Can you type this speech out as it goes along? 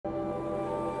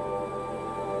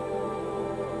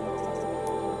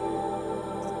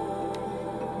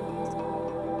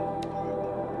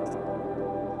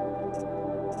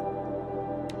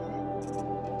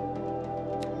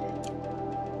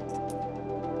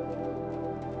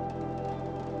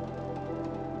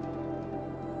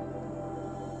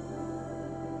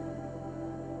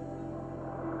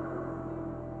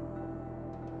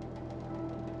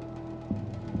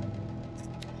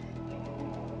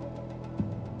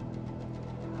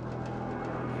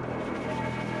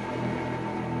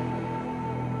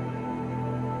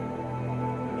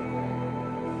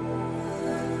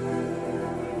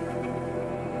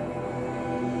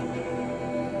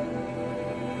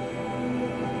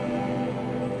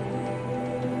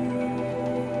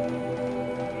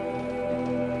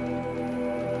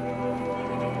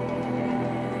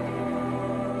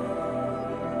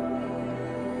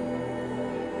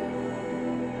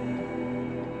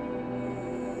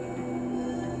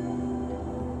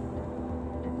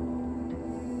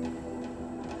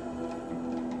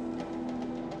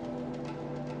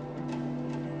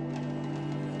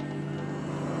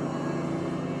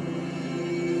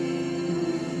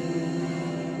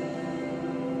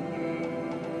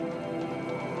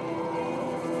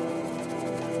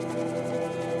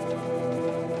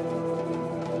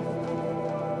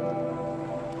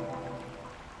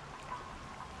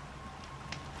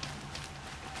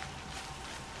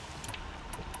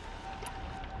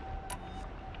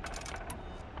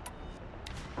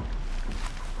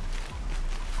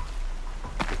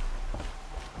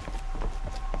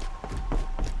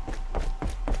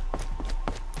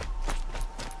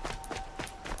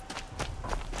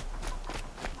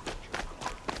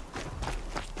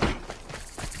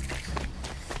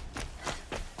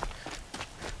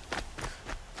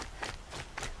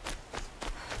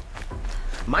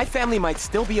My family might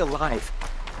still be alive,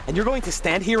 and you're going to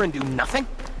stand here and do nothing?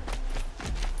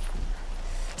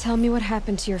 Tell me what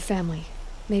happened to your family.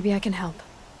 Maybe I can help.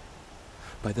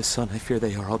 By the sun, I fear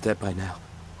they are all dead by now.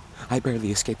 I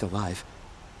barely escaped alive.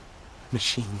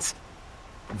 Machines.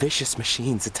 Vicious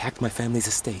machines attacked my family's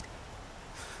estate.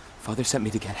 Father sent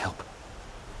me to get help.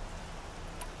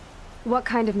 What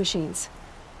kind of machines?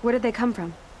 Where did they come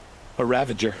from? A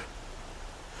Ravager.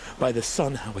 By the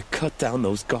sun, how it cut down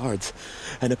those guards,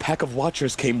 and a pack of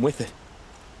Watchers came with it.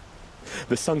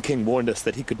 The Sun King warned us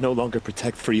that he could no longer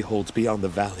protect freeholds beyond the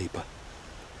valley, but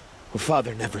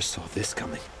Father never saw this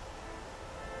coming.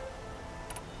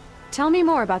 Tell me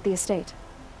more about the estate.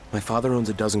 My father owns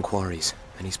a dozen quarries,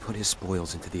 and he's put his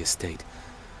spoils into the estate.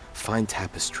 Fine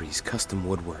tapestries, custom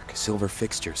woodwork, silver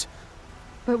fixtures.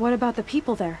 But what about the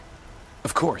people there?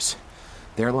 Of course.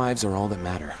 Their lives are all that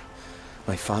matter.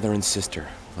 My father and sister,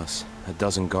 plus a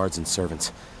dozen guards and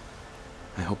servants.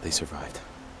 I hope they survived.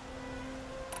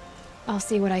 I'll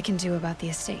see what I can do about the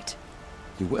estate.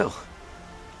 You will?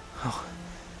 Oh,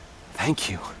 thank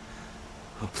you.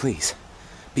 Oh, please,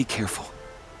 be careful.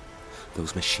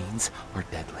 Those machines are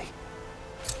deadly.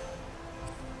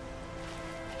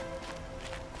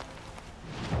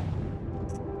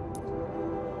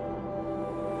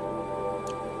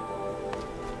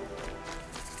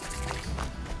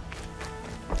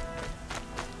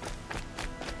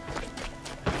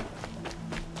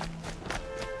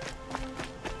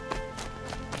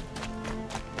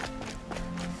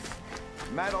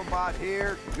 Metalbot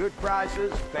here, good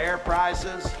prices, fair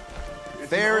prices.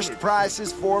 Fairest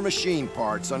prices for machine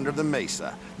parts under the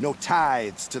mesa. No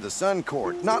tithes to the Sun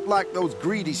Court, not like those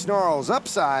greedy snarls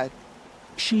upside.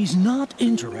 She's not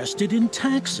interested in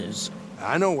taxes.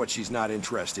 I know what she's not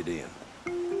interested in.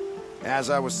 As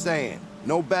I was saying,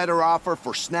 no better offer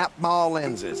for snap maw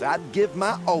lenses. I'd give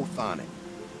my oath on it.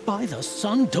 By the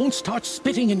sun, don't start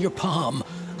spitting in your palm.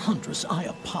 Huntress, I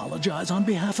apologize on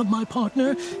behalf of my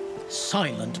partner.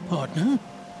 Silent partner.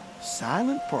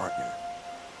 Silent partner?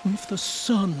 If the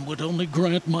sun would only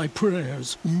grant my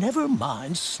prayers. Never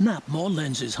mind snap maw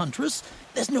lenses, Huntress.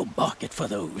 There's no market for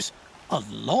those. A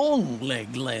long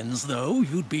leg lens, though,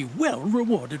 you'd be well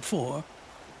rewarded for.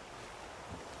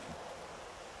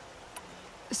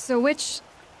 So which,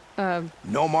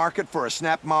 No market for a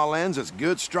snap maw lens is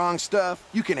good, strong stuff.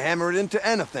 You can hammer it into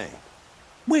anything.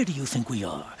 Where do you think we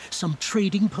are? Some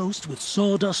trading post with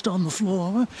sawdust on the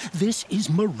floor? This is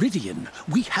Meridian.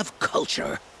 We have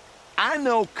culture. I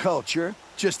know culture.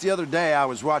 Just the other day I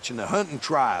was watching the hunting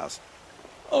trials.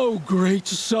 Oh, great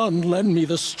sun, lend me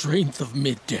the strength of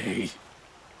midday.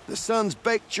 The sun's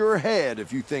baked your head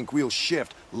if you think we'll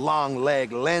shift long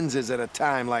leg lenses at a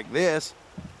time like this.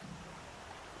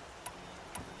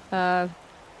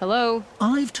 hello?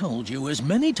 I've told you as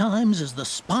many times as the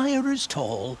spire is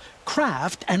tall,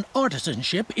 craft and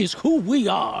artisanship is who we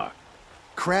are.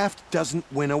 Craft doesn't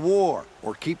win a war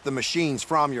or keep the machines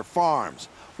from your farms.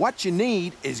 What you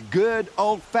need is good,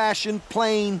 old-fashioned,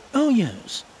 plain... Oh,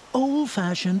 yes.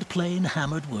 Old-fashioned, plain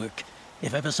hammered work.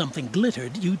 If ever something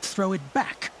glittered, you'd throw it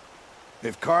back.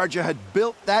 If Carja had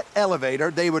built that elevator,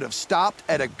 they would have stopped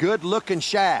at a good-looking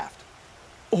shaft.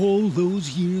 All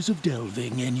those years of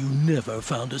delving, and you never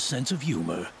found a sense of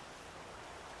humor.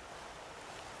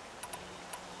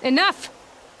 Enough!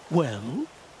 Well?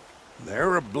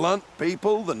 They're a blunt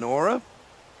people, the Nora.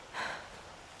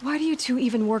 Why do you two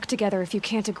even work together if you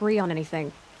can't agree on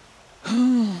anything?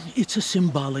 It's a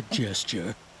symbolic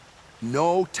gesture.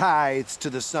 No tithes to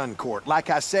the Sun Court,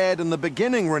 like I said in the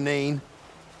beginning, Renine.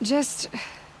 Just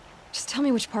tell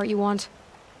me which part you want.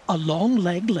 A long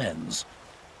leg lens.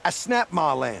 A snap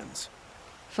maw lens.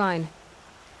 Fine.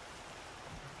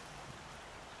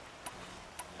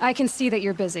 I can see that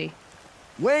you're busy.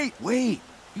 Wait.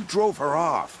 You drove her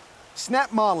off.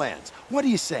 Snap maw lens. What do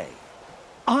you say?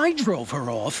 I drove her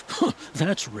off.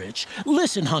 That's rich.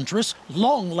 Listen, Huntress,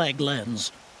 long leg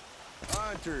lens.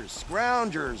 Hunters,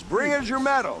 scroungers, bring us your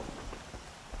metal.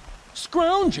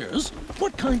 Scroungers?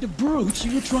 What kind of brutes are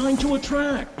you trying to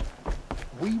attract?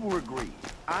 We were agreed.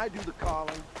 I do the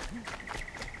calling.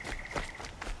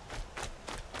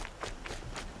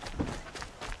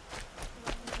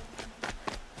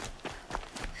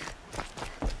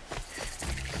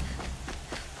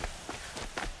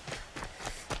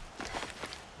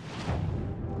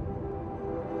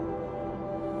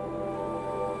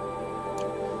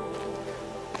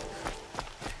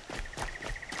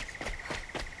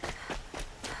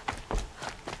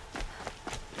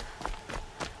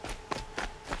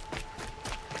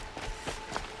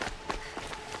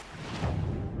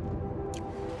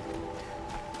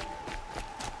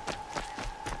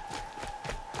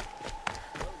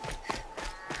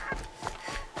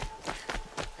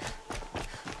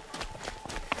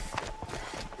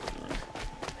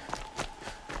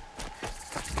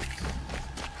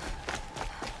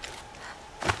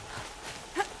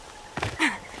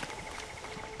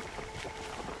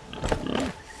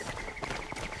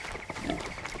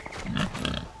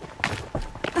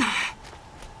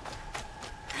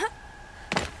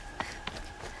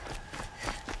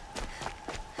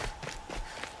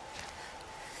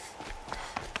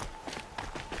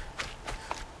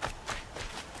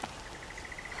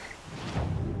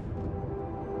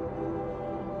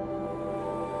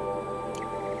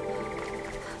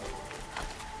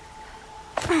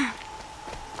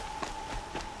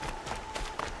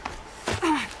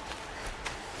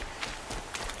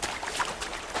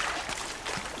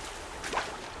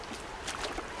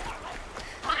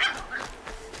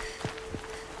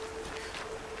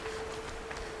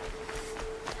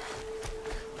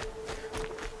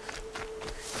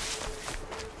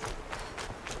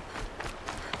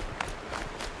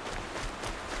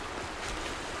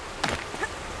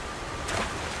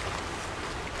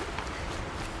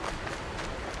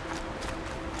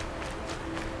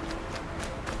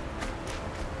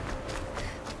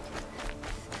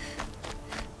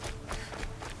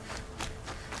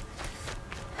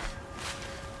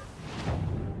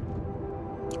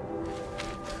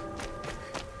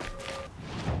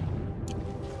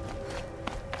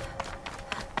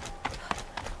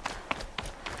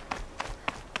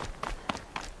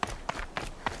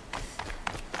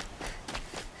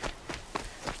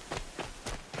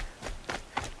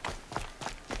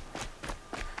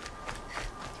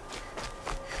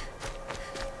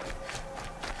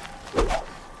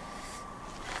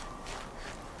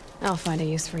 I'll find a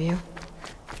use for you.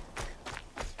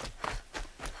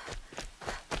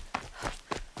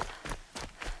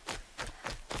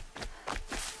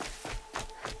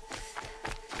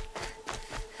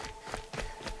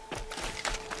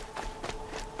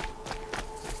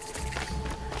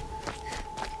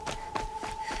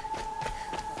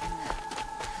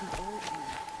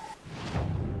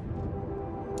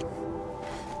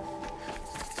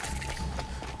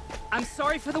 I'm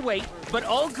sorry for the wait, but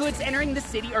all goods entering the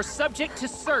city are subject to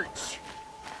search.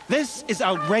 This is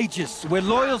outrageous. We're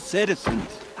loyal citizens.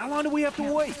 How long do we have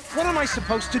to wait? What am I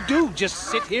supposed to do?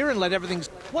 Just sit here and let everything...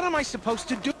 What am I supposed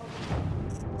to do?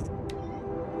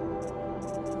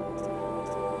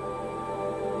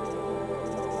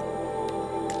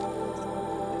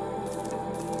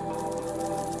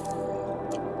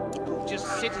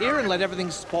 Just sit here and let everything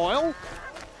spoil?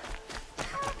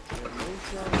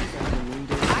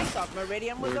 I thought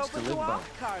Meridian was open to all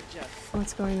Carja.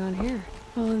 What's going on here?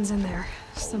 Olin's in there,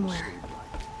 somewhere.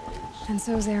 And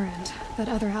so's Erend, that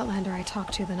other Outlander I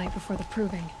talked to the night before the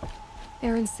proving.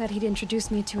 Erend said he'd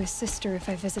introduce me to his sister if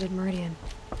I visited Meridian.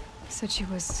 Said she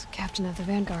was captain of the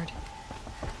Vanguard.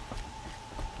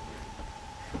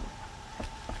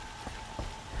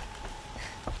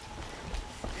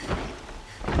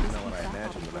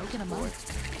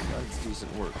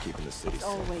 Decent work keeping the city It's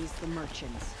always the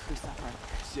merchants who suffer.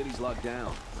 City's locked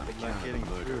down. Not getting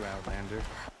through, Outlander.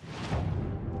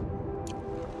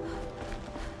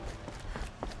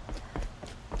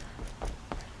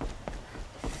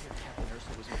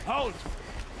 Halt!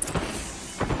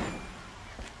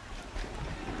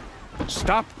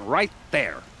 Stop right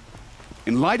there.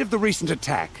 In light of the recent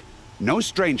attack, no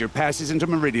stranger passes into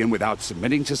Meridian without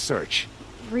submitting to search.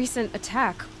 Recent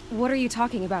attack? What are you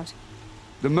talking about?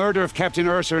 The murder of Captain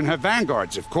Ursa and her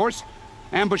vanguards, of course.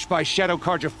 Ambushed by Shadow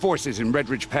Carja forces in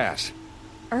Redridge Pass.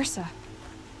 Ursa?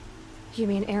 You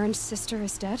mean Erend's sister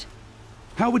is dead?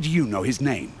 How would you know his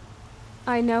name?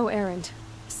 I know Erend.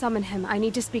 Summon him. I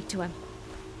need to speak to him.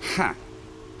 Ha!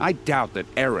 I doubt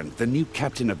that Erend, the new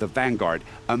captain of the Vanguard,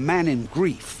 a man in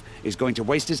grief, is going to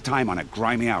waste his time on a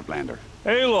grimy outlander.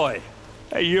 Aloy!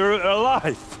 Hey, you're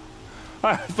alive!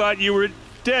 I thought you were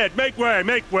dead. Make way,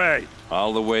 make way!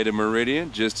 All the way to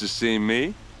Meridian just to see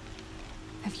me?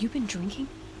 Have you been drinking?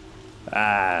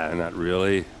 Ah, not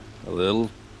really. A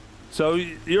little. So,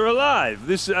 you're alive.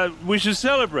 We should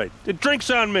celebrate. The drink's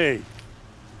on me!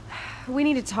 We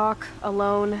need to talk,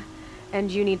 alone,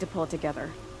 and you need to pull it together.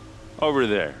 Over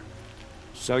there.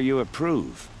 So you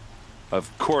approve?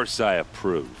 Of course I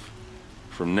approve.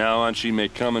 From now on, she may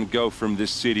come and go from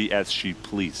this city as she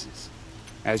pleases.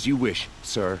 As you wish,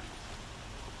 sir.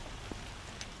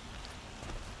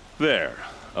 There.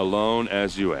 Alone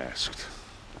as you asked.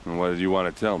 And what did you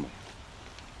want to tell me?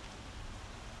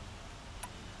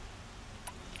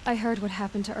 I heard what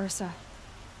happened to Ursa.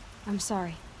 I'm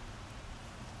sorry.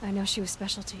 I know she was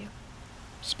special to you.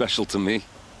 Special to me?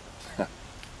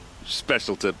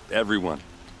 Special to everyone.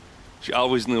 She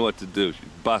always knew what to do. She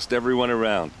bossed everyone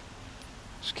around.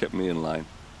 She kept me in line.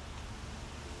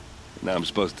 Now I'm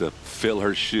supposed to fill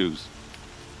her shoes.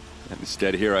 And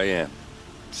instead, here I am,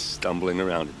 stumbling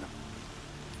around in them.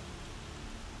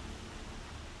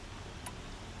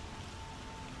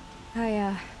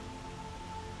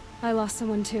 I lost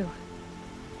someone too.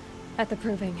 At the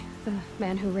proving, the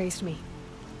man who raised me.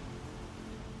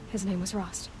 His name was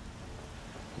Rost.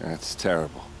 That's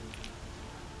terrible.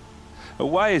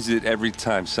 Why is it every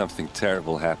time something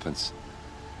terrible happens,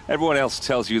 everyone else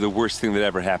tells you the worst thing that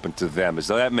ever happened to them, as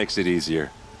though that makes it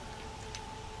easier?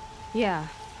 Yeah,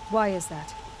 why is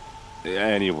that?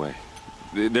 Anyway,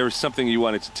 there was something you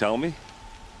wanted to tell me?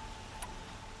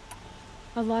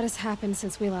 A lot has happened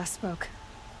since we last spoke.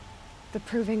 The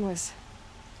proving was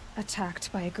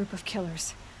attacked by a group of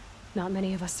killers. Not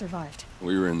many of us survived.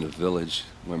 We were in the village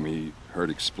when we heard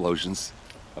explosions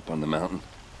up on the mountain.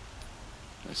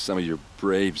 Some of your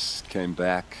braves came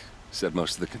back, said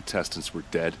most of the contestants were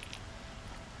dead.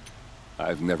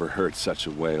 I've never heard such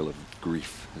a wail of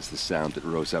grief as the sound that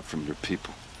rose up from your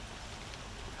people.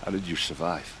 How did you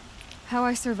survive? How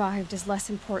I survived is less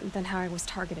important than how I was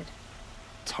targeted.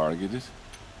 Targeted?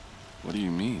 What do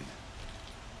you mean?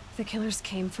 The killers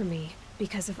came for me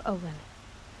because of Olin.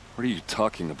 What are you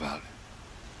talking about?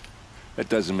 That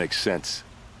doesn't make sense.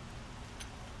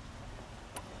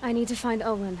 I need to find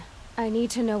Olin. I need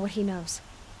to know what he knows.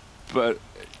 But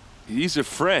he's a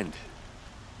friend.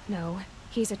 No,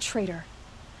 he's a traitor.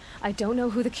 I don't know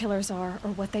who the killers are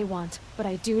or what they want, but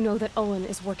I do know that Olin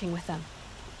is working with them.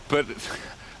 But,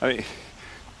 I mean,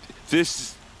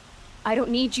 this... I don't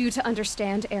need you to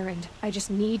understand, Erend. I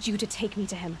just need you to take me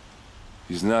to him.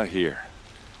 He's not here.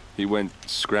 He went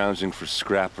scrounging for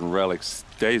scrap and relics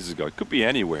days ago. It could be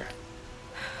anywhere.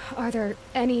 Are there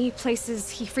any places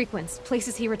he frequents?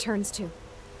 Places he returns to?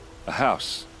 A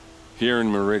house. Here in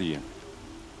Meridian.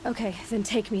 Okay, then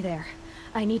take me there.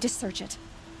 I need to search it.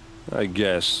 I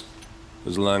guess.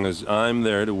 As long as I'm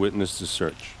there to witness the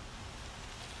search.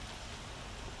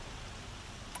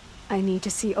 I need to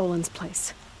see Olin's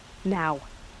place. Now.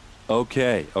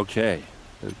 Okay, okay.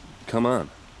 Come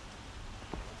on.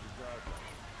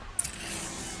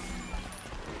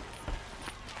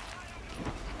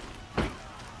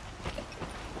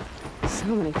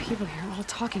 So many people here, all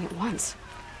talking at once.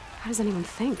 How does anyone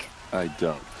think? I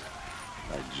don't.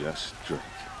 I just drink.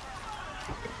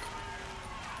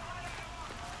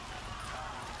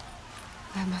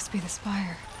 That must be the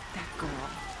spire. That girl.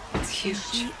 It's huge.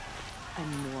 Is she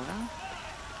Anora?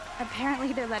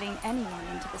 Apparently they're letting anyone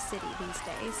into the city these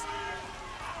days.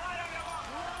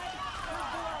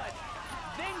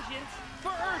 Vengeance for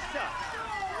Ursa!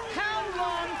 How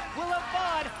long will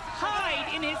Avad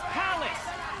hide in his palace?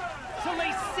 Till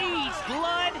they seize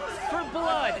blood for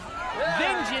blood.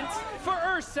 Vengeance for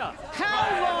Ursa! How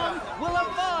long will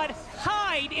Avad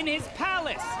hide in his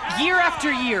palace? Year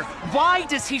after year, why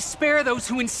does he spare those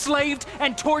who enslaved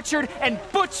and tortured and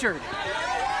butchered?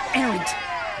 Erend,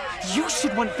 you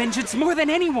should want vengeance more than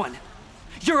anyone.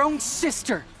 Your own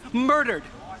sister, murdered,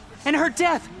 and her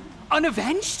death,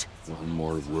 unavenged? One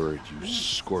more word, you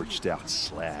scorched out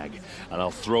slag, and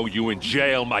I'll throw you in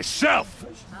jail myself!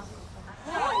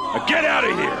 Now get out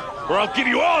of here, or I'll give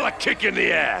you all a kick in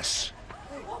the ass!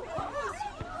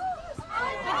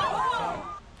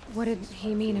 What did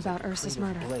he mean about Ursa's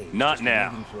murder? Not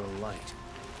now.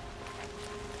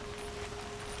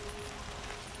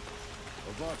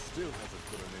 Avad still hasn't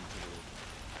put an end to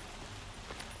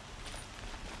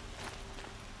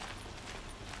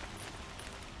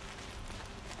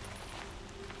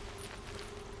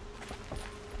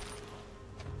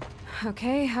it.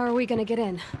 Okay, how are we gonna get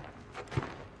in?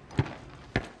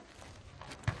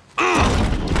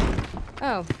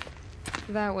 Oh,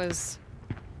 that was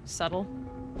subtle.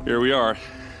 Here we are.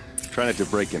 Try not to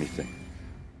break anything.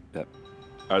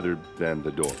 Other than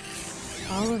the door.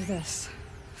 All of this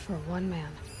for one man.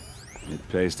 It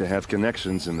pays to have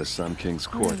connections in the Sun King's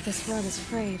court. This rug is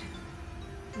frayed,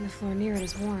 and the floor near it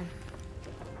is worn.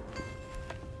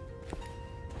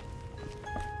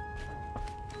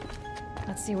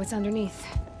 Let's see what's underneath.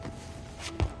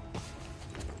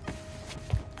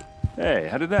 Hey,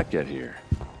 how did that get here?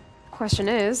 Question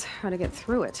is, how to get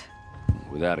through it.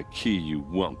 Without a key, you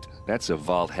won't. That's a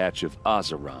vault hatch of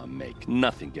Oseram make.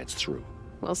 Nothing gets through.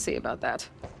 We'll see about that.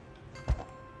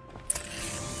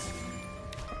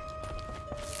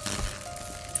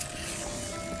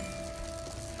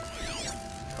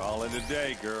 Call it a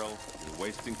day, girl. You're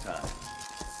wasting time.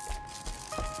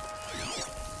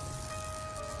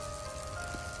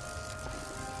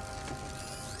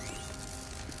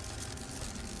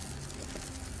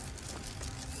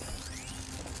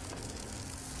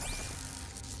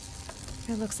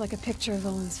 It looks like a picture of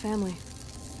Olin's family.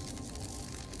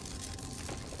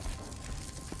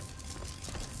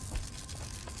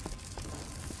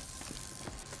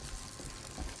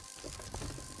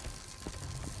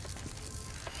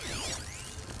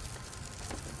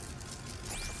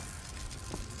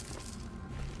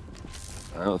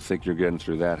 I don't think you're getting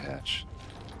through that hatch.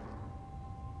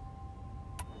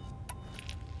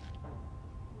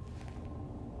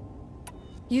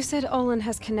 You said Olin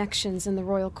has connections in the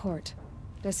royal court.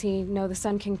 Does he know the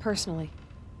Sun King personally?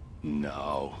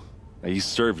 No. He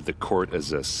served the court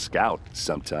as a scout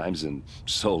sometimes and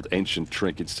sold ancient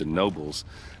trinkets to nobles,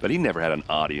 but he never had an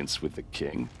audience with the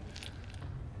king.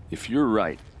 If you're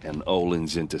right, and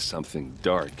Olin's into something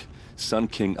dark, Sun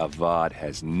King Avad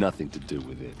has nothing to do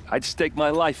with it. I'd stake my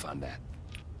life on that.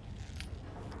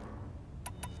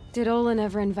 Did Olin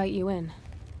ever invite you in?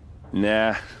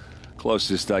 Nah.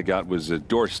 Closest I got was a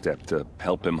doorstep to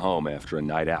help him home after a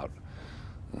night out.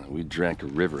 We drank a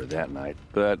river that night,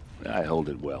 but I hold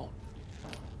it well.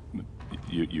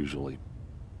 Usually.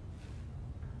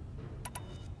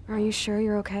 Are you sure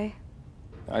you're okay?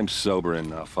 I'm sober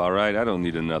enough, all right? I don't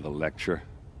need another lecture.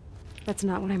 That's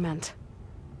not what I meant.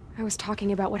 I was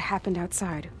talking about what happened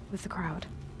outside with the crowd.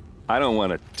 I don't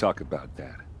want to talk about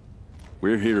that.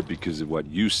 We're here because of what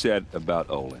you said about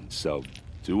Olin, so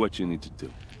do what you need to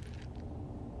do.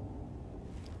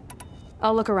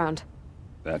 I'll look around.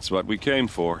 That's what we came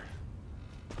for.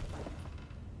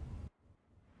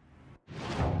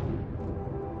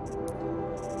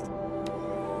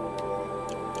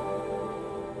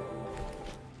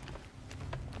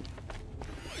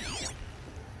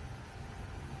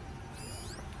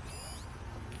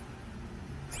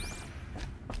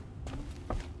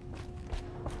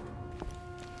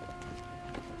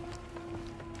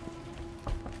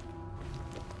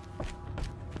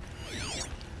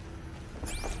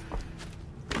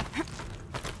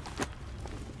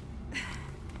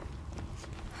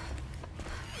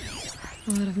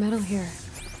 A lot of metal here.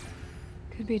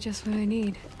 Could be just what I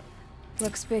need.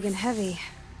 Looks big and heavy.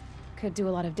 Could do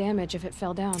a lot of damage if it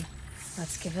fell down.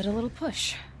 Let's give it a little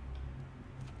push.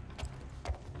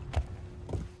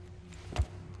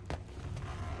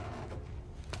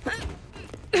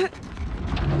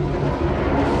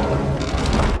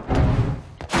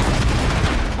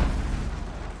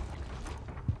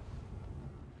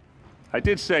 I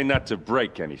did say not to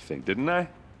break anything, didn't I?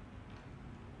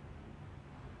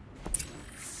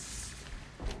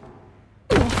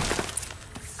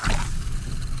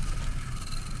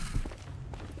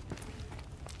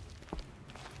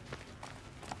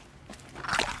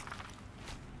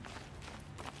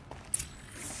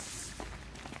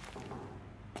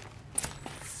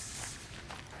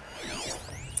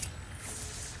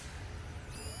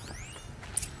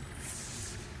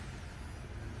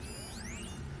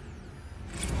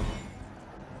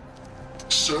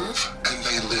 Serve and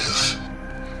they live.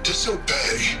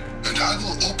 Disobey, and I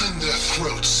will open their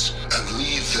throats and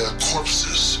leave their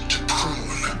corpses to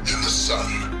prune in the sun.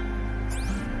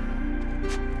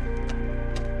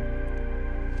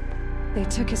 They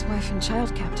took his wife and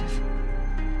child captive.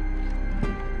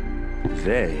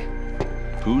 They?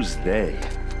 Who's they?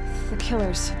 The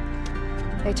killers.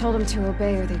 They told him to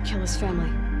obey or they'd kill his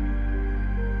family.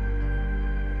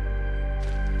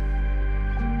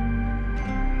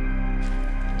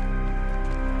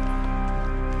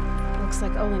 Looks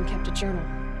like Olin kept a journal.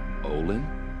 Olin?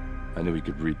 I knew he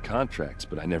could read contracts,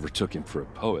 but I never took him for a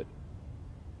poet.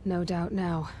 No doubt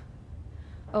now.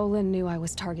 Olin knew I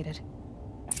was targeted.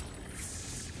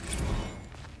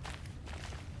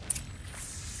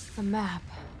 A map.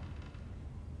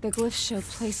 The glyphs show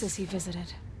places he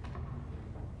visited.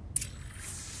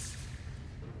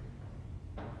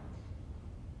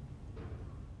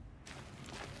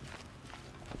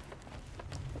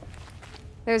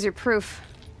 There's your proof.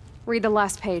 Read the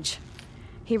last page.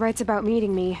 He writes about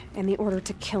meeting me and the order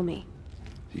to kill me.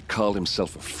 He called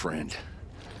himself a friend.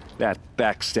 That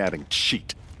backstabbing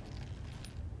cheat.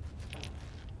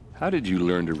 How did you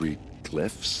learn to read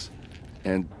glyphs?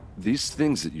 And these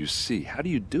things that you see, how do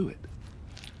you do it?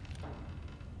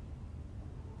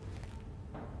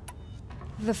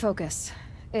 The focus.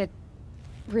 It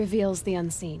reveals the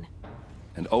unseen.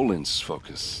 And Olin's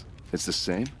focus, it's the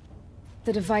same?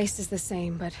 The device is the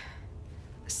same, but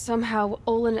somehow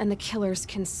Olin and the killers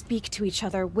can speak to each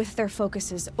other with their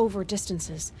focuses over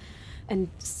distances. And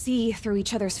see through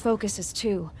each other's focuses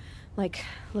too, like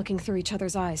looking through each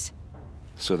other's eyes.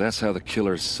 So that's how the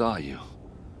killers saw you?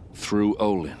 Through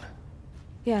Olin?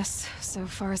 Yes, so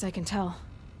far as I can tell.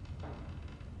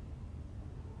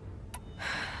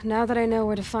 Now that I know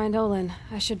where to find Olin,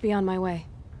 I should be on my way.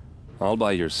 All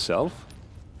by yourself?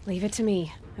 Leave it to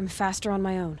me. I'm faster on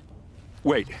my own.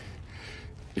 Wait.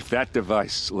 If that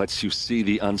device lets you see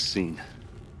the unseen...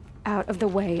 Out of the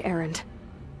way, Erend.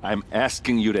 I'm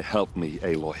asking you to help me,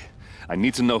 Aloy. I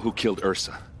need to know who killed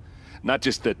Ursa. Not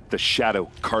just the Shadow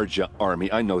Carja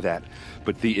army, I know that,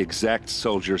 but the exact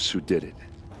soldiers who did it.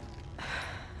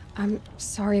 I'm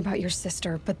sorry about your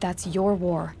sister, but that's your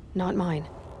war, not mine.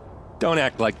 Don't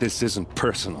act like this isn't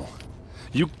personal.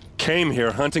 You came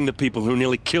here hunting the people who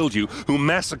nearly killed you, who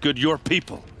massacred your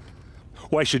people.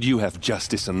 Why should you have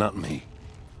justice and not me?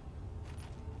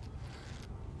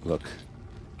 Look,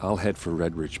 I'll head for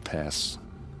Redridge Pass,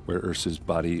 where Ursa's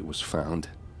body was found,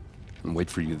 and wait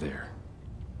for you there.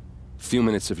 A few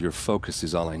minutes of your focus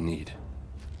is all I need.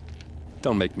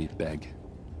 Don't make me beg.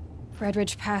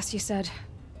 Redridge Pass, you said?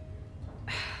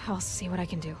 I'll see what I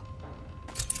can do.